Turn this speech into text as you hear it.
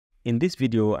In this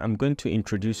video, I'm going to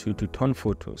introduce you to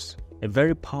Tonfotos, a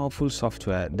very powerful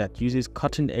software that uses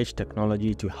cutting-edge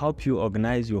technology to help you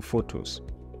organize your photos.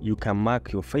 You can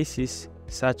mark your faces,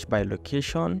 search by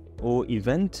location or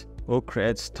event, or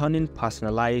create stunning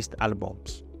personalized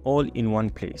albums, all in one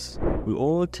place. We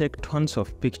all take tons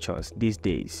of pictures these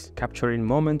days, capturing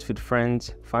moments with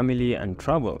friends, family, and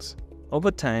travels.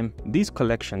 Over time, these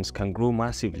collections can grow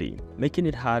massively, making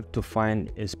it hard to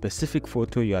find a specific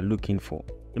photo you are looking for.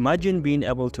 Imagine being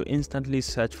able to instantly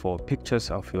search for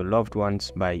pictures of your loved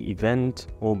ones by event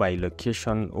or by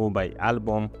location or by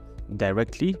album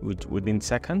directly within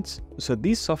seconds. So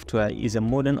this software is a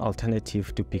modern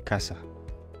alternative to Picasa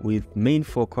with main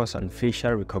focus on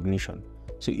facial recognition.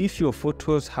 So if your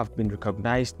photos have been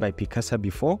recognized by Picasa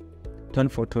before,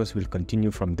 Tonfotos will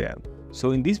continue from there.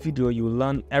 So in this video, you will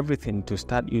learn everything to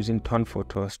start using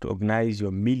Tonfotos to organize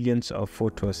your millions of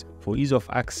photos for ease of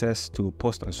access, to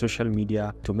post on social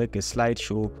media, to make a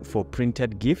slideshow, for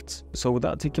printed gifts. So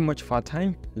without taking much of our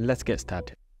time, let's get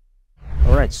started.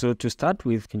 Alright, so to start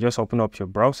with, you can just open up your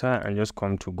browser and just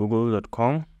come to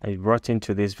google.com. I brought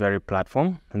into this very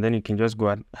platform, and then you can just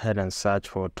go ahead and search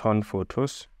for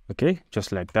Tonfotos. Okay,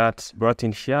 just like that. Brought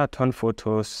in here,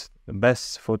 Tonfotos, the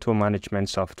best photo management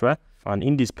software, an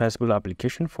indispensable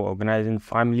application for organizing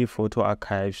family photo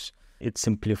archives. It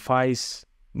simplifies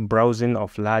browsing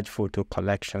of large photo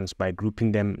collections by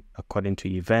grouping them according to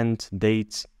event,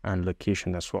 dates, and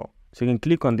location as well. So you can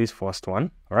click on this first one.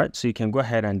 All right, so you can go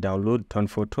ahead and download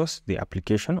Tonfotos, the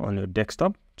application, on your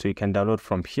desktop. So you can download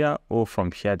from here or from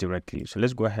here directly. So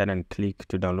let's go ahead and click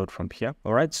to download from here.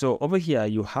 All right, so over here,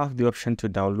 you have the option to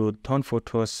download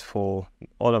Tonfotos for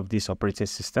all of these operating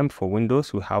systems. For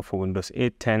Windows, we have for Windows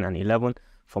 8, 10, and 11.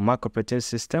 For Mac operating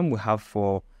system, we have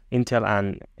for Intel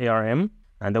and ARM.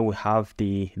 And then we have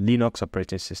the Linux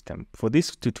operating system. For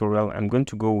this tutorial, I'm going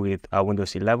to go with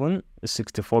Windows 11,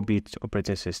 64-bit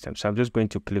operating system. So I'm just going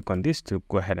to click on this to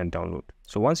go ahead and download.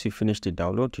 So once you finish the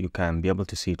download, you can be able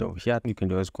to see it over here. You can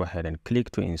just go ahead and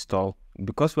click to install.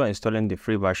 Because we're installing the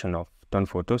free version of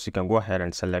Tonfotos, you can go ahead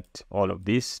and select all of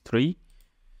these three,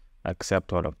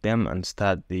 accept all of them, and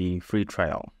start the free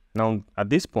trial. Now,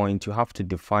 at this point, you have to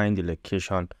define the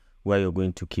location where you're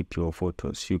going to keep your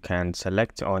photos. You can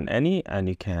select on any, and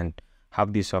you can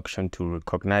have this option to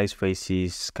recognize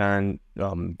faces, scan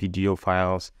video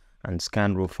files, and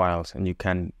scan raw files, and you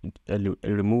can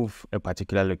remove a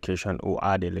particular location or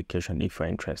add a location if you're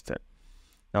interested.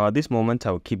 Now at this moment,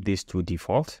 I'll keep this to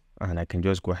default, and I can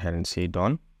just go ahead and say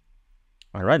done.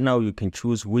 And right now you can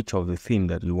choose which of the theme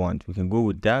that you want. We can go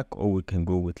with dark or we can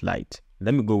go with light.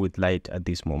 Let me go with light at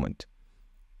this moment.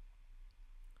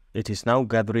 It is now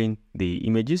gathering the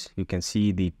images. You can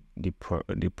see the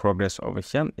progress over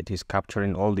here. It is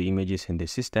capturing all the images in the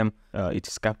system. It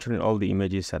is capturing all the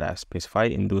images that are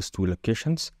specified in those two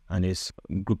locations and is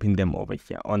grouping them over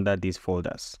here under these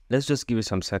folders. Let's just give it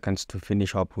some seconds to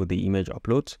finish up with the image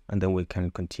upload, and then we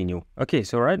can continue. Okay,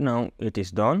 so right now it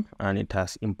is done and it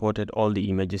has imported all the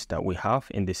images that we have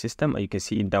in the system. You can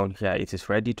see it down here. It is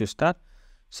ready to start.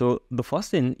 So the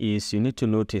first thing is you need to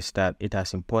notice that it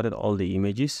has imported all the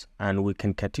images, and we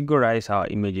can categorize our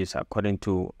images according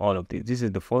to all of these. This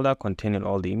is the folder containing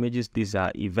all the images. These are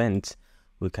events.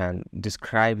 We can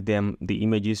describe them, the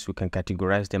images, we can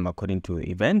categorize them according to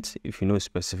the event. If you know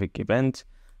specific event,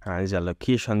 these are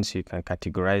locations, you can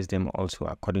categorize them also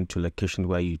according to location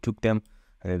where you took them.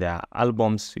 And there are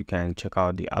albums. You can check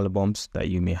out the albums that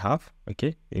you may have.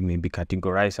 Okay, it may be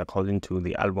categorized according to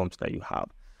the albums that you have.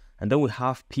 And then we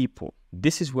have people.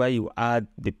 This is where you add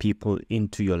the people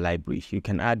into your library. You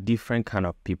can add different kind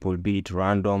of people, be it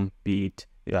random, be it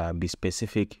be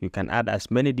specific. You can add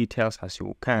as many details as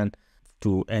you can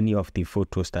to any of the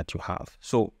photos that you have.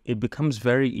 So it becomes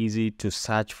very easy to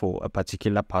search for a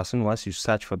particular person. Once you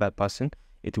search for that person,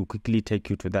 it will quickly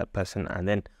take you to that person. And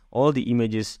then all the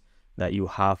images that you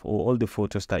have, or all the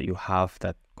photos that you have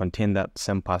that contain that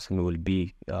same person, will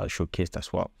be showcased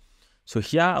as well. So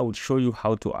here I would show you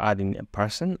how to add in a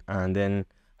person, and then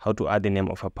how to add the name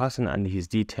of a person and his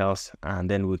details, and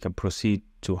then we can proceed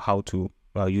to how to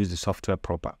use the software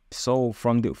proper. So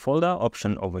from the folder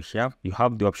option over here, you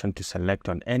have the option to select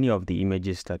on any of the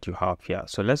images that you have here.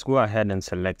 So let's go ahead and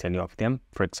select any of them.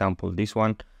 For example, this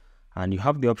one, and you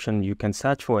have the option, you can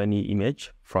search for any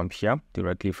image from here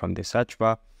directly from the search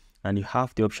bar, and you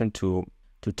have the option to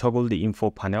toggle the info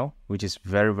panel, which is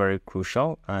very, very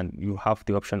crucial. And you have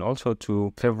the option also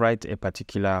to favorite a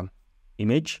particular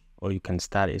image, or you can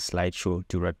start a slideshow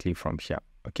directly from here.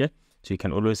 Okay, so you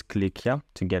can always click here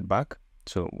to get back.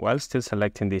 So while still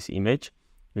selecting this image,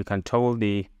 you can toggle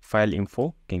the file info,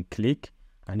 you can click,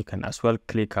 and you can as well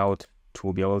click out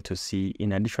to be able to see,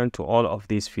 in addition to all of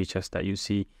these features that you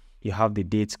see, you have the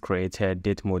dates created,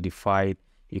 date modified.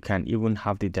 You can even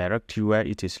have the directory where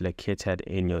it is located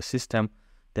in your system.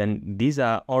 Then these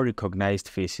are all recognized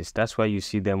faces. That's why you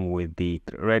see them with the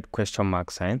red question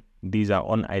mark sign. These are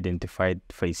unidentified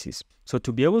faces. So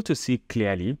to be able to see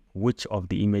clearly which of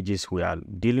the images we are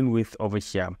dealing with over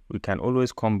here, we can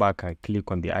always come back and click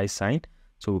on the eye sign.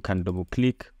 So we can double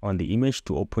click on the image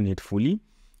to open it fully.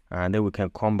 And then we can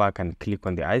come back and click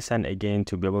on the eye sign again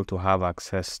to be able to have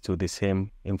access to the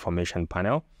same information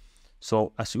panel.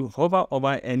 So as you hover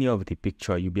over any of the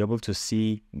picture, you'll be able to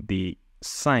see the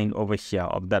sign over here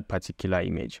of that particular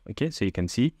image. Okay, so you can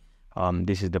see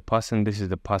this is the person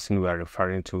we are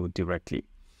referring to directly.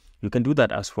 You can do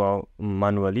that as well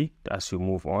manually as you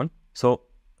move on. So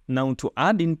now to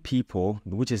add in people,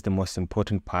 which is the most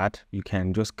important part, you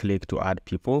can just click to add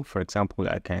people. For example,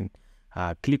 I can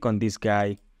click on this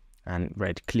guy and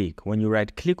right click. When you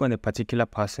right click on a particular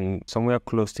person somewhere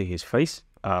close to his face,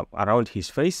 around his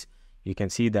face, you can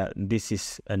see that this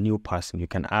is a new person. You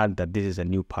can add that this is a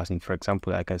new person. For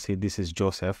example, I can say this is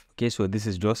Joseph. Okay, so this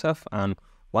is Joseph. And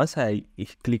once I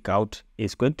click out,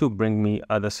 it's going to bring me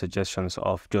other suggestions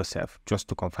of Joseph, just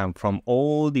to confirm from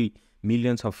all the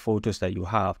millions of photos that you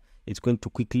have. It's going to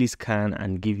quickly scan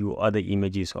and give you other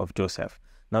images of Joseph.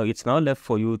 Now, it's now left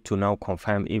for you to now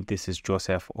confirm if this is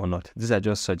Joseph or not. These are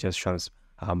just suggestions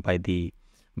by the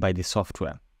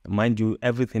software. Mind you,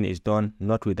 everything is done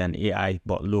not with an AI,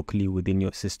 but locally within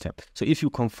your system. So if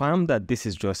you confirm that this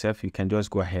is Joseph, you can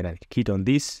just go ahead and click on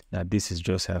this, that this is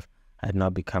Joseph, and now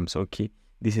becomes okay.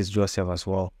 This is Joseph as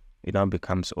well. It now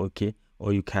becomes okay.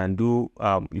 Or you can do,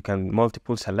 you can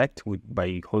multiple select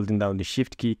by holding down the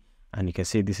shift key, and you can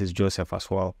say this is Joseph as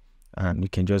well. And you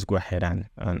can just go ahead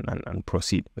and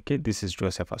proceed. Okay, this is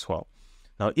Joseph as well.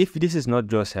 Now, if this is not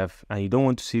Joseph and you don't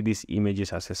want to see these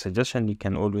images as a suggestion, you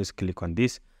can always click on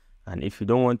this. And if you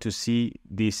don't want to see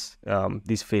this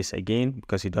this face again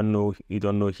because you don't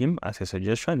know him as a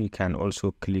suggestion, you can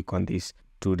also click on this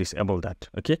to disable that.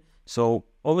 Okay, so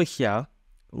over here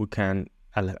we can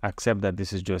accept that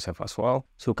this is Joseph as well.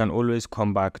 So we can always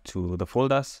come back to the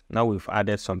folders. Now we've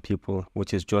added some people,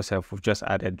 which is Joseph. We've just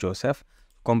added Joseph.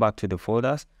 Come back to the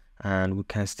folders and we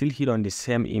can still hit on the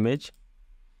same image.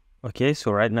 Okay,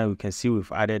 so right now we can see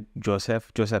we've added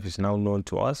Joseph. Joseph is now known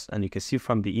to us, and you can see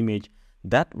from the image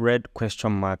that red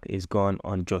question mark is gone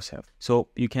on Joseph. So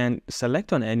you can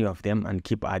select on any of them and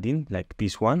keep adding, like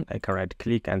this one. I can right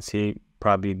click and say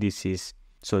probably this is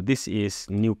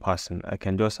new person. I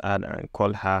can just add and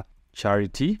call her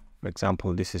Charity. For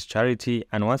example, this is Charity.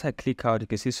 And once I click out, you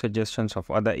can see suggestions of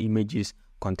other images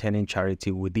containing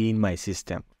Charity within my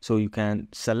system. So you can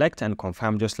select and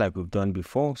confirm just like we've done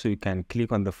before. So you can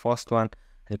click on the first one,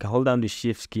 you can hold down the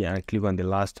shift key and click on the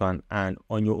last one, and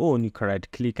on your own you can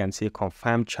right click and say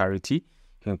confirm Charity.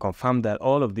 You can confirm that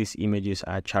all of these images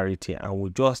are Charity, and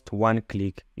with just one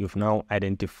click you've now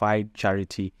identified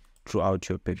Charity throughout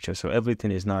your picture. So everything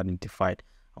is now identified.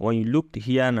 When you look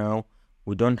here now,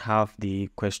 we don't have the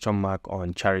question mark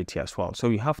on Charity as well. So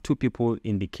you have two people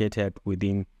indicated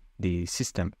within the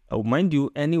system. Mind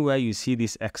you, anywhere you see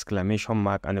this exclamation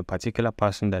mark on a particular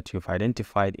person that you've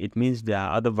identified, it means there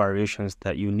are other variations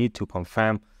that you need to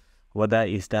confirm whether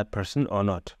it's that person or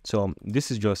not. So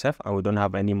this is Joseph, and we don't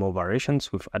have any more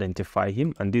variations. We've identified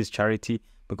him, and this is Charity.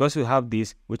 Because we have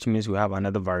this, which means we have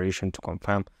another variation to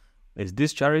confirm. Is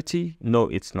this Charity? No,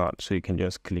 it's not. So you can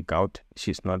just click out.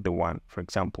 She's not the one, for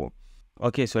example.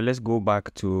 Okay, so let's go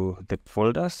back to the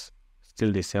folders.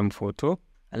 Still the same photo.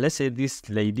 And let's say this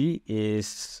lady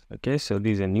is, okay, so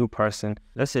this is a new person.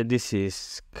 Let's say this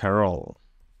is Carol.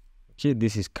 Okay,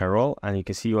 this is Carol, and you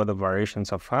can see other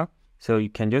variations of her. So you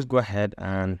can just go ahead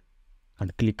and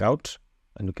click out,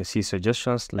 and you can see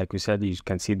suggestions. Like we said, you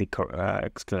can see the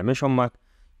exclamation mark.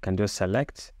 You can just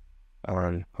select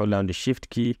and hold down the shift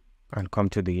key and come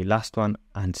to the last one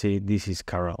and say this is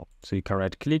Carol. So you can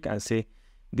right click and say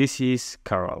this is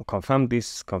Carol. Confirm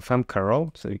this, confirm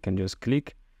Carol. So you can just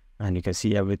click, and you can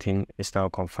see everything is now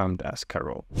confirmed as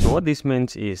Carol. So what this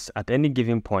means is at any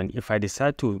given point, if I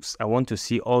decide I want to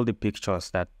see all the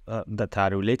pictures that are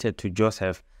related to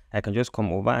Joseph, I can just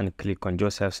come over and click on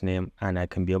Joseph's name, and I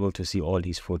can be able to see all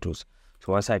his photos.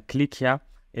 So once I click here,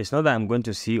 it's not that I'm going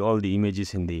to see all the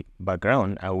images in the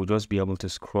background. I will just be able to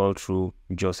scroll through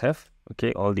Joseph,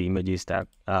 okay, all the images that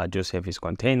Joseph is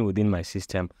contained within my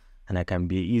system, and I can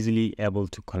be easily able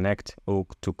to connect or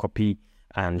to copy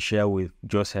and share with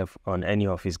Joseph on any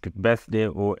of his birthday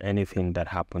or anything that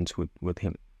happens with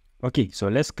him. Okay, so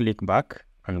let's click back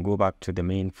and go back to the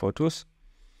main photos.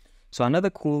 So another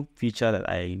cool feature that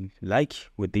I like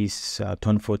with these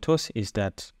Tonfotos is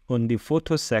that on the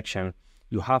photos section,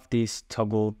 you have this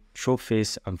toggle show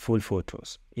face and full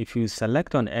photos. If you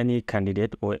select on any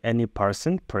candidate or any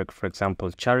person, for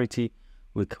example, Charity,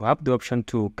 we have the option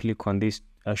to click on this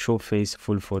show face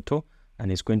full photo,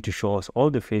 and it's going to show us all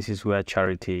the faces where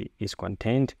Charity is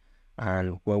contained.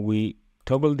 And when we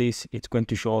toggle this, it's going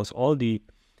to show us all the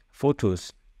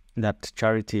photos that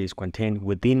Charity is contained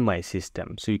within my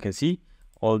system. So you can see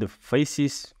all the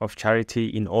faces of Charity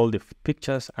in all the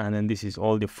pictures, and then this is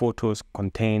all the photos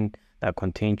that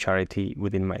contain Charity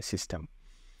within my system.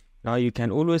 Now you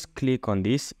can always click on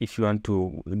this. If you want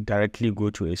to directly go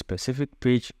to a specific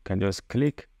page, you can just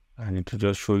click and it will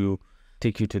just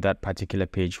take you to that particular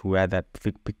page where that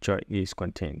picture is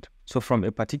contained. So from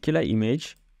a particular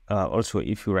image, also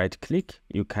if you right click,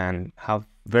 you can have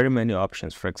very many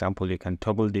options. For example, you can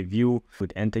toggle the view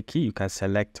with enter key. You can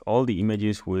select all the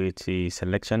images with the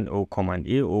selection or command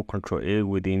A or control A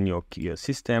within your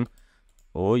system,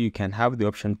 or you can have the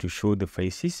option to show the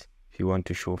faces if you want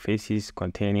to show faces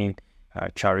containing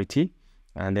Charity.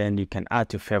 And then you can add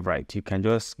to favorite. You can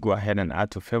just go ahead and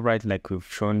add to favorite like we've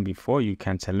shown before. You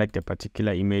can select a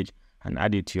particular image and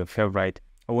add it to your favorite.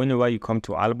 Or whenever you come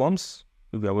to albums,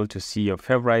 you'll be able to see your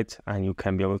favorites, and you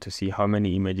can be able to see how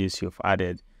many images you've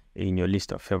added in your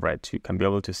list of favorites. You can be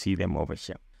able to see them over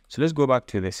here. So let's go back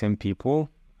to the same people,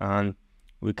 and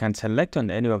we can select on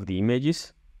any of the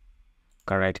images. You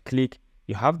can right click.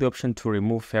 You have the option to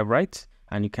remove favorites,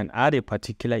 and you can add a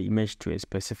particular image to a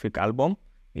specific album.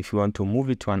 If you want to move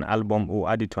it to an album or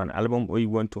add it to an album, or you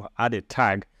want to add a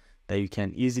tag that you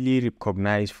can easily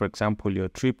recognize, for example, your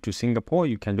trip to Singapore,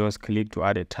 you can just click to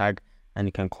add a tag, and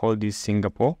you can call this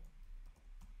Singapore,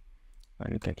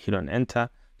 and you can hit on enter.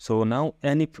 So now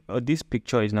this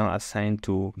picture is now assigned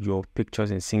to your pictures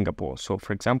in Singapore. So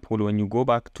for example, when you go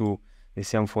back to the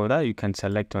same folder, you can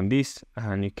select on this,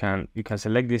 and you can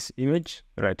select this image,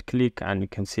 right click, and you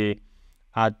can say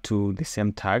add to the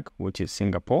same tag, which is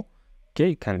Singapore.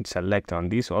 Okay, you can select on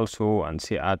this also and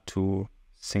say add to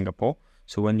Singapore.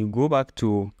 So when you go back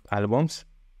to albums,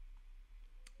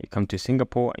 you come to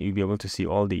Singapore, you'll be able to see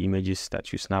all the images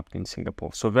that you snapped in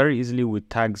Singapore. So very easily with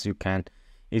tags, you can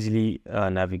easily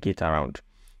navigate around.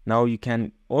 Now you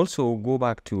can also go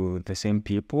back to the same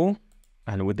people,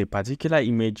 and with a particular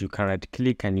image, you can right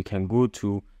click and you can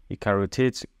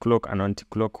rotate clock and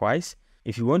anti-clockwise.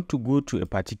 If you want to go to a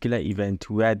particular event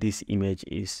where this image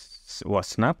was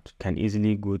snapped, you can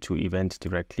easily go to event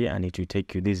directly, and it will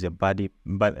take you. This is a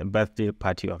birthday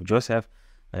party of Joseph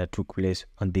that took place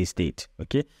on this date.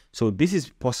 Okay, so this is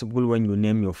possible when you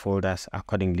name your folders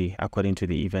according to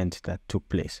the event that took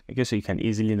place. Okay, so you can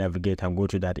easily navigate and go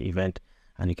to that event,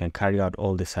 and you can carry out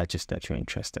all the searches that you're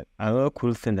interested. Another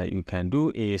cool thing that you can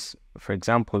do is, for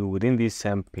example, within these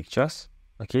same pictures,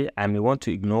 okay, I may want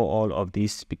to ignore all of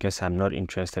these because I'm not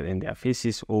interested in their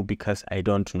faces or because I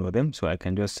don't know them. So I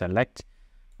can just select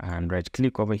and right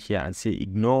click over here and say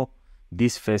ignore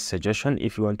this face suggestion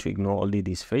if you want to ignore only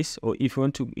this face, or if you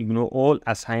want to ignore all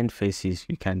assigned faces,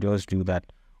 you can just do that,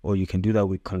 or you can do that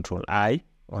with Control I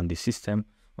on the system,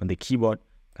 on the keyboard.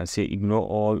 You can say ignore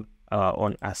all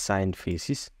unassigned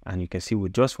faces, and you can see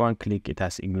with just one click it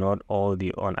has ignored all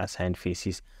the unassigned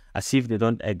faces as if they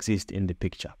don't exist in the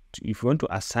picture. If you want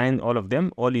to assign all of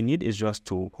them, all you need is just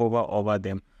to hover over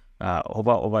them,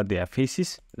 hover over their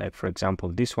faces. Like for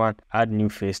example, this one, add new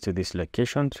face to this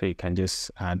location. So you can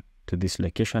just add to this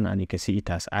location, and you can see it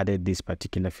has added this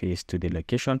particular face to the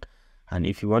location. And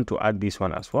if you want to add this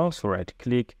one as well, so right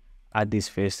click, add this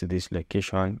face to this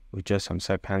location. With just some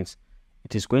seconds,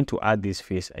 it is going to add this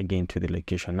face again to the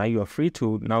location. Now you are free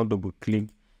to now double click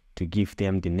to give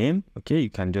them the name. Okay, you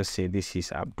can just say this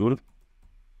is Abdul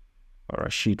or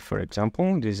Rashid, for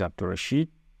example. This is Abdul Rashid.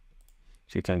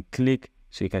 So you can click.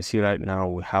 So you can see right now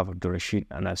we have Abdul Rashid,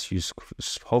 and as you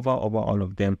hover over all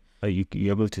of them,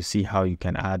 you're able to see how you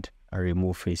can add and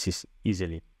remove faces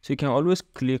easily. So you can always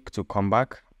click to come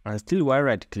back, and still while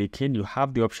right clicking, you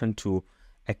have the option to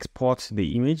export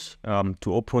the image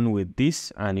to open with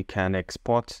this, and you can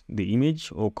export the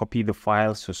image or copy the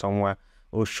files to somewhere,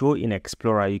 or show in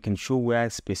Explorer. You can show where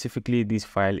specifically this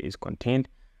file is contained,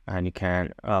 and you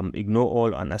can ignore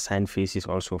all unassigned faces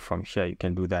also from here. You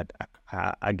can do that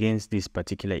against this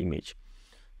particular image.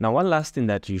 Now, one last thing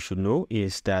that you should know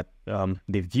is that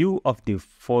the view of the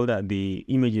folder, the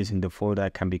images in the folder,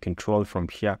 can be controlled from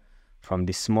here, from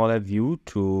the smaller view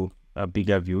to a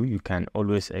bigger view, you can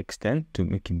always extend to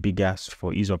make it bigger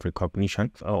for ease of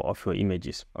recognition of your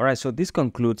images. All right, so this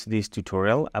concludes this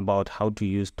tutorial about how to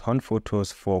use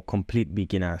Tonfotos for complete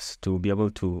beginners to be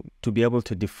able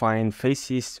to define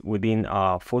faces within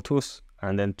our photos,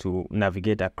 and then to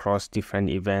navigate across different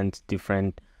events,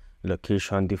 different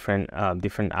location, different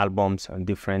albums and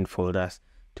different folders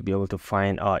to be able to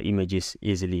find our images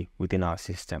easily within our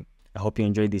system. I hope you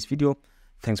enjoyed this video.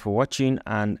 Thanks for watching,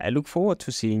 and I look forward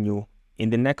to seeing you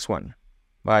in the next one.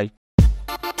 Bye.